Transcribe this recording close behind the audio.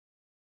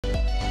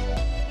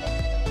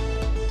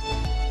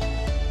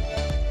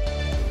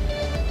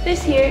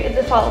This here is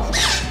the follow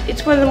spot.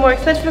 It's one of the more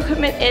expensive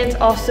equipment and it's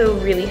also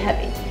really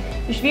heavy.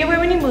 You should be aware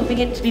when you're moving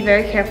it to be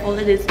very careful.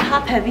 It is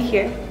top heavy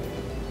here.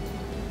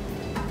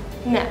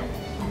 Now,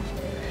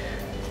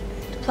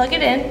 to plug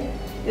it in,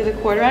 there's a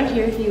cord around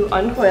here. You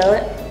uncoil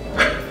it.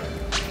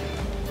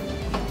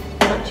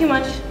 Not too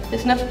much,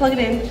 just enough to plug it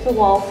in to the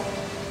wall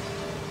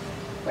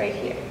right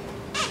here.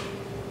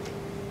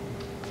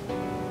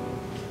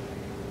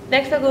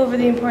 Next, I'll go over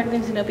the important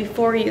things to know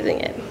before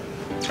using it.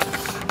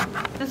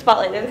 The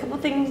spotlight, there's a couple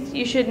things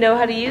you should know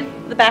how to use.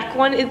 The back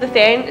one is the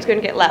fan. It's going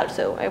to get loud,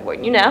 so I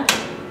warn you now.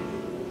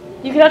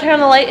 You cannot turn on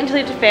the light until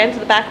you have the fan, so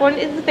the back one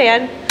is the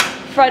fan,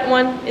 front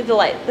one is the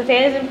light. The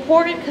fan is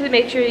important because it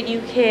makes sure that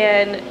you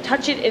can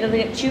touch it and it doesn't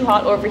get too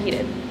hot or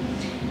overheated.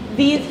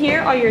 These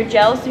here are your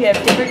gels, so you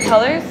have different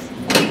colors.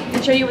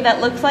 I'll show you what that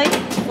looks like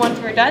once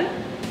we're done.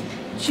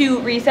 To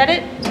reset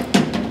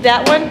it,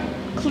 that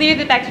one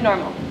clears it back to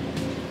normal.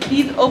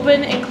 These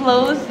open and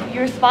close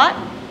your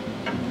spot.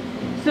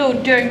 So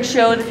during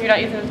shows, if you're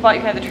not using the spot,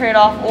 you can either turn it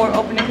off or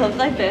open and close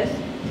like this.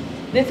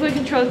 This one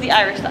controls the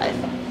iris size.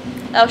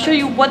 I'll show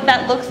you what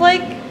that looks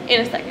like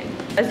in a second.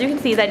 As you can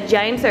see, that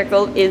giant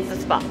circle is the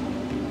spot.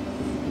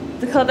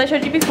 The color that I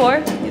showed you before,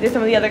 these are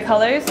some of the other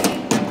colors.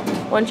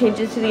 One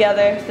changes to the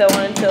other, so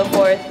on and so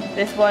forth.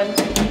 This one,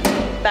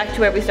 back to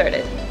where we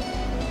started.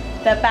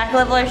 That back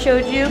level I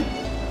showed you,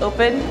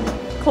 open,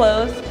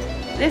 close.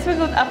 This one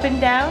goes up and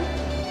down.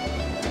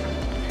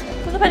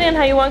 So depending on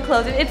how you want to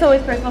close it, it's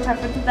always personal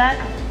preference with that.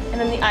 And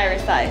then the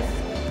iris size,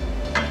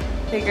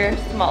 bigger,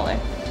 smaller.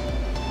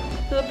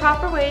 So the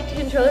proper way to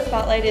control the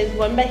spotlight is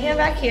one by hand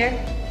back here,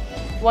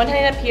 one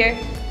hand up here,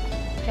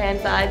 hand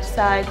side to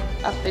side,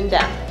 up and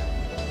down.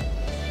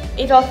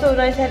 It's also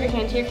nice to have your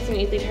hand here because you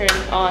can easily turn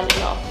on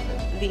and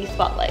off the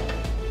spotlight.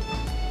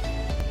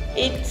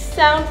 It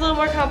sounds a little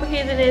more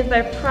complicated than it is,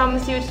 but I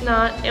promise you it's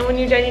not. And when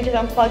you're done, you just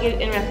unplug it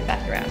and wrap it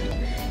back around.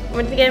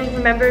 Once again,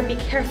 remember, be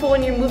careful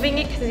when you're moving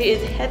it because it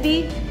is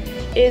heavy.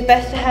 It is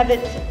best to have it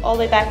all the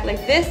way back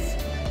like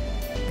this.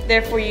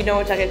 Therefore, you know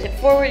it's not going to tip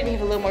forward and you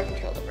have a little more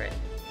control over it.